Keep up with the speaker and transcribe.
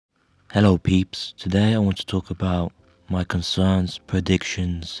Hello peeps, today I want to talk about my concerns,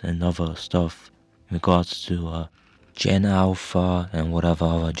 predictions and other stuff in regards to Gen Alpha and whatever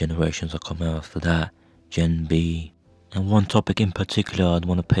other generations are coming after that, Gen B. And one topic in particular I'd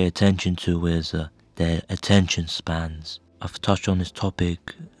want to pay attention to is their attention spans. I've touched on this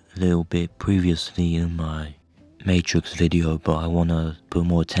topic a little bit previously in my Matrix video, but I want to put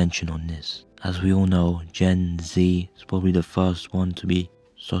more attention on this. As we all know, Gen Z is probably the first one to be,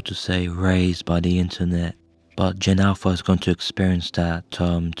 so to say, raised by the internet, but Gen Alpha is going to experience that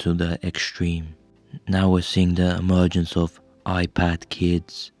term to the extreme. Now we're seeing the emergence of iPad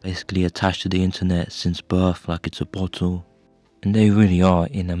kids, basically attached to the internet since birth like it's a bottle. And they really are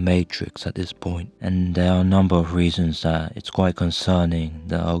in a matrix at this point, and there are a number of reasons that it's quite concerning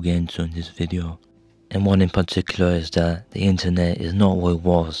that I'll get into in this video. And one in particular is that the internet is not what it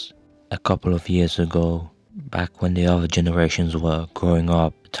was a couple of years ago, back when the other generations were growing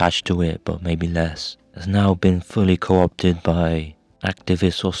up attached to it, but maybe less. Has now been fully co-opted by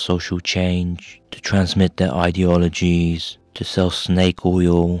activists of social change to transmit their ideologies, to sell snake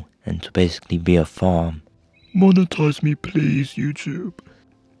oil, and to basically be a farm. Monetize me please, YouTube.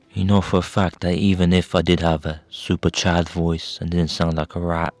 You know for a fact that even if I did have a super Chad voice and didn't sound like a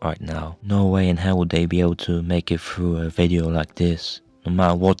rat right now, no way in hell would they be able to make it through a video like this, no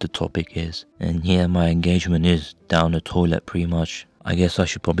matter what the topic is. And yeah, my engagement is down the toilet pretty much. I guess I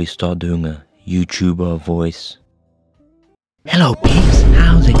should probably start doing a YouTuber voice. Hello peeps,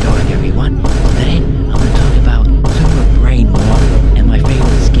 how's it going everyone? Today I'm going to talk about Super Brainrot and my favorite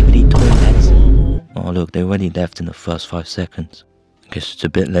skibbity toilets. Oh look, they already left in the first 5 seconds. Guess it's a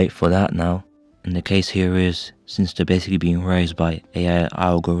bit late for that now. And the case here is, since they're basically being raised by AI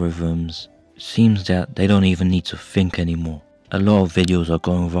algorithms, it seems that they don't even need to think anymore. A lot of videos are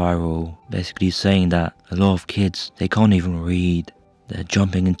going viral, basically saying that a lot of kids, they can't even read. They're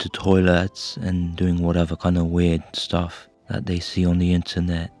jumping into toilets and doing whatever kind of weird stuff that they see on the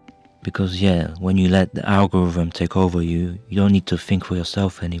internet. Because yeah, when you let the algorithm take over you, you don't need to think for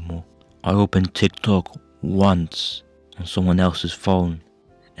yourself anymore. I opened TikTok once on someone else's phone,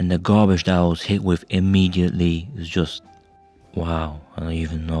 and the garbage that I was hit with immediately is just, wow, I don't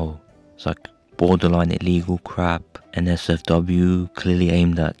even know. It's like borderline illegal crap, and SFW clearly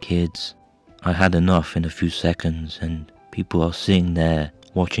aimed at kids. I had enough in a few seconds, and people are sitting there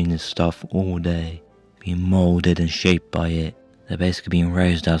watching this stuff all day, being molded and shaped by it. They're basically being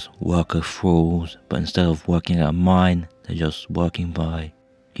raised as worker thralls, but instead of working at a mine, they're just working by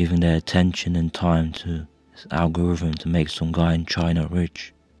giving their attention and time to this algorithm to make some guy in China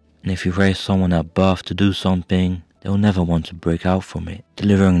rich. And if you raise someone at birth to do something, they'll never want to break out from it.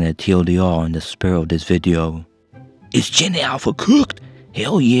 Delivering their TLDR in the spirit of this video. Is Gen Alpha cooked?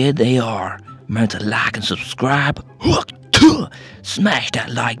 Hell yeah they are. Remember to like and subscribe. Smash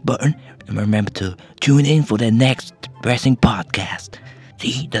that like button and remember to tune in for the next depressing podcast.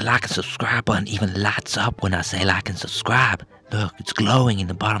 See, the like and subscribe button even lights up when I say like and subscribe. Look, it's glowing in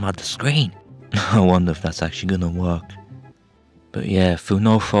the bottom of the screen. I wonder if that's actually gonna work. But yeah, through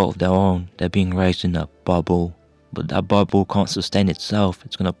no fault of their own, they're being raised in a bubble. But that bubble can't sustain itself,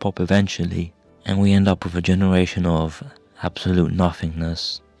 it's gonna pop eventually. And we end up with a generation of absolute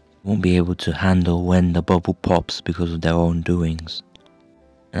nothingness. Won't be able to handle when the bubble pops because of their own doings.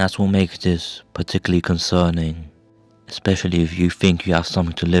 And that's what makes this particularly concerning. Especially if you think you have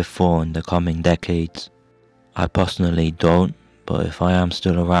something to live for in the coming decades. I personally don't. But if I am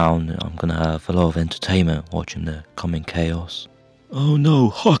still around, I'm gonna have a lot of entertainment watching the coming chaos. Oh no,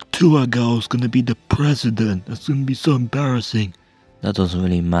 Hawk Tua girl's gonna be the president. That's gonna be so embarrassing. That doesn't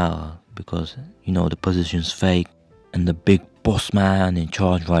really matter because, you know, the position's fake. And the big boss man in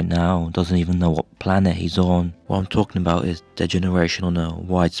charge right now doesn't even know what planet he's on. What I'm talking about is the generation on a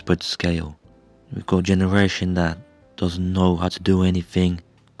widespread scale. We've got a generation that doesn't know how to do anything.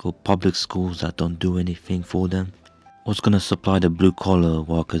 Got public schools that don't do anything for them. What's going to supply the blue-collar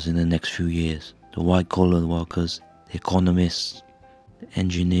workers in the next few years? The white-collar workers, the economists, the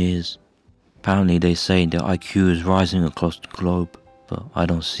engineers. Apparently they say their IQ is rising across the globe, but I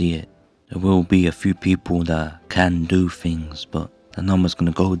don't see it. There will be a few people that can do things, but the number's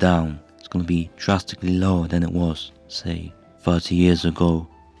going to go down. It's going to be drastically lower than it was, say, 30 years ago.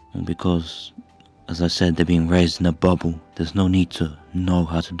 And because, as I said, they're being raised in a bubble, there's no need to know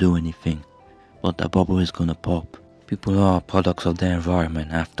how to do anything. But that bubble is going to pop. People are products of their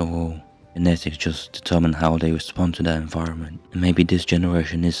environment after all. Genetics just determine how they respond to that environment. And maybe this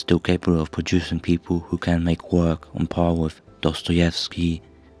generation is still capable of producing people who can make work on par with Dostoevsky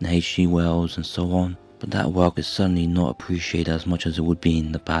and H.G. Wells and so on. But that work is certainly not appreciated as much as it would be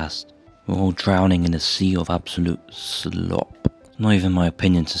in the past. We're all drowning in a sea of absolute slop. not even my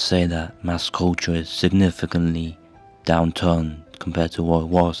opinion to say that mass culture is significantly downturned compared to what it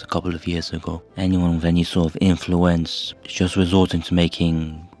was a couple of years ago. Anyone with any sort of influence is just resorting to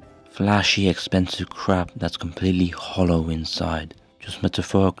making flashy, expensive crap that's completely hollow inside. Just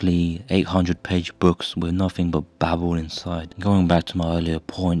metaphorically 800-page books with nothing but babble inside. Going back to my earlier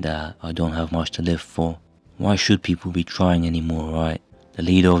point that I don't have much to live for, why should people be trying anymore, right? The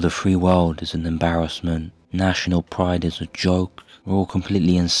leader of the free world is an embarrassment. National pride is a joke. We're all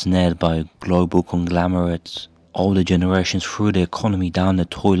completely ensnared by global conglomerates. Older generations threw the economy down the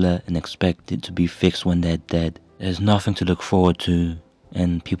toilet and expect it to be fixed when they're dead. There's nothing to look forward to,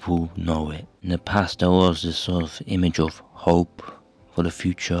 and people know it. In the past there was this sort of image of hope for the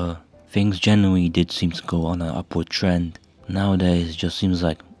future. Things generally did seem to go on an upward trend. Nowadays it just seems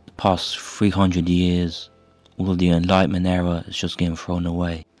like the past 300 years, all of the Enlightenment era is just getting thrown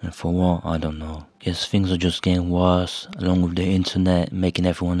away. And for what? I don't know. Guess things are just getting worse, along with the internet making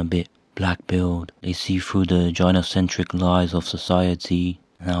everyone a bit black-pilled. They see through the gynocentric lies of society.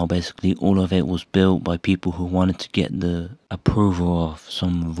 Now basically all of it was built by people who wanted to get the approval of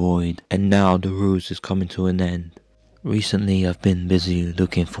some void. And now the ruse is coming to an end. Recently I've been busy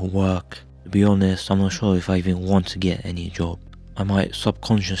looking for work. To be honest, I'm not sure if I even want to get any job. I might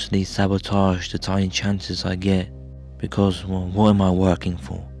subconsciously sabotage the tiny chances I get because, well, what am I working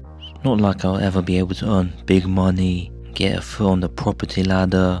for? It's not like I'll ever be able to earn big money, get a foot on the property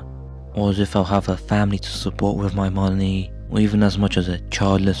ladder, or as if I'll have a family to support with my money, or even as much as a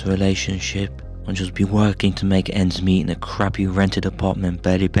childless relationship. I'll just be working to make ends meet in a crappy rented apartment,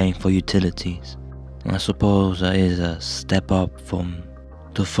 barely paying for utilities. And I suppose that is a step up from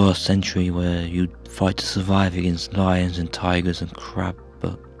the first century where you'd fight to survive against lions and tigers and crap,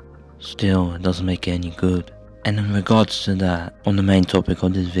 but still it doesn't make it any good. And in regards to that, on the main topic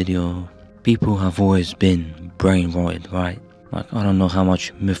of this video, people have always been brain-rotted, right? Like, I don't know how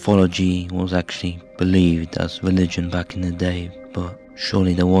much mythology was actually believed as religion back in the day, but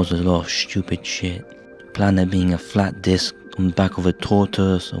surely there was a lot of stupid shit. The planet being a flat disc on the back of a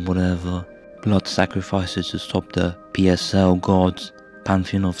tortoise or whatever, blood sacrifices to stop the PSL gods,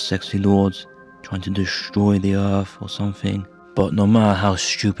 pantheon of sexy lords, trying to destroy the earth or something. But no matter how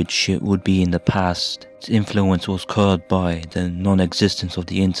stupid shit would be in the past, its influence was curbed by the non-existence of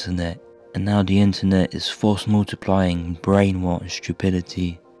the internet. And now the internet is force multiplying brain rot and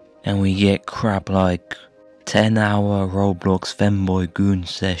stupidity. And we get crap like 10-hour Roblox femboy goon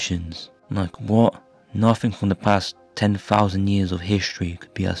sessions. Like what? Nothing from the past 10,000 years of history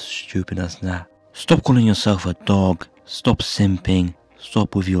could be as stupid as that. Stop calling yourself a dog. Stop simping.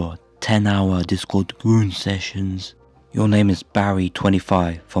 Stop with your 10-hour Discord goon sessions. Your name is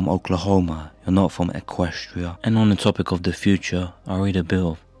Barry25 from Oklahoma. You're not from Equestria. And on the topic of the future, I'll read a bit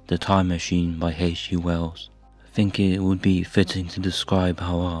of The Time Machine by H.G. Wells. I think it would be fitting to describe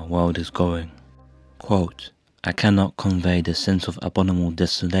how our world is going. Quote, I cannot convey the sense of abominable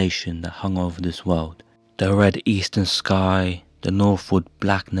desolation that hung over this world. The red eastern sky, the northward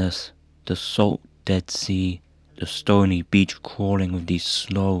blackness, the salt Dead Sea, the stony beach crawling with these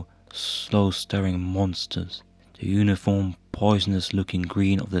slow stirring monsters, the uniform poisonous looking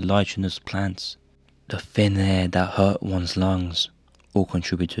green of the lichenous plants, the thin air that hurt one's lungs, all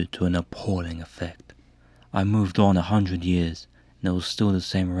contributed to an appalling effect. I moved on 100 years, and it was still the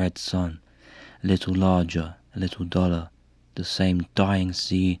same red sun, a little larger, a little duller, the same dying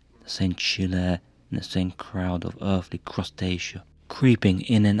sea, the same chill air, and the same crowd of earthly crustacea, creeping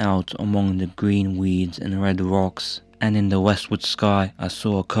in and out among the green weeds and red rocks, and in the westward sky I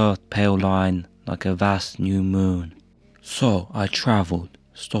saw a curved pale line like a vast new moon. So I travelled,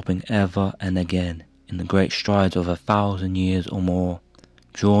 stopping ever and again, in the great strides of 1,000 years or more,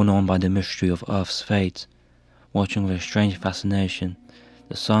 drawn on by the mystery of Earth's fate, watching with a strange fascination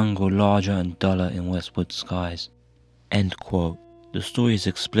the sun grow larger and duller in westward skies. End quote. The story is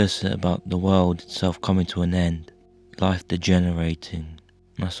explicit about the world itself coming to an end, life degenerating.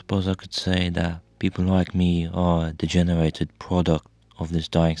 I suppose I could say that people like me are a degenerated product of this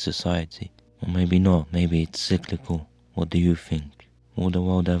dying society. Or maybe not, maybe it's cyclical. What do you think? Will the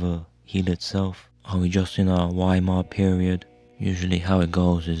world ever heal itself? Are we just in our Weimar period? Usually how it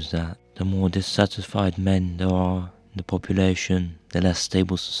goes is that the more dissatisfied men there are in the population, the less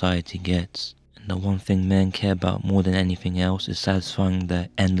stable society gets. And the one thing men care about more than anything else is satisfying their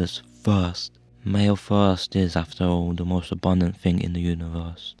endless thirst. Male thirst is, after all, the most abundant thing in the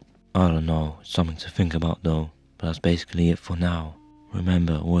universe. I don't know, it's something to think about though, but that's basically it for now.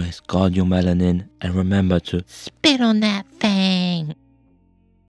 Remember, always guard your melanin, and remember to spit on that thing.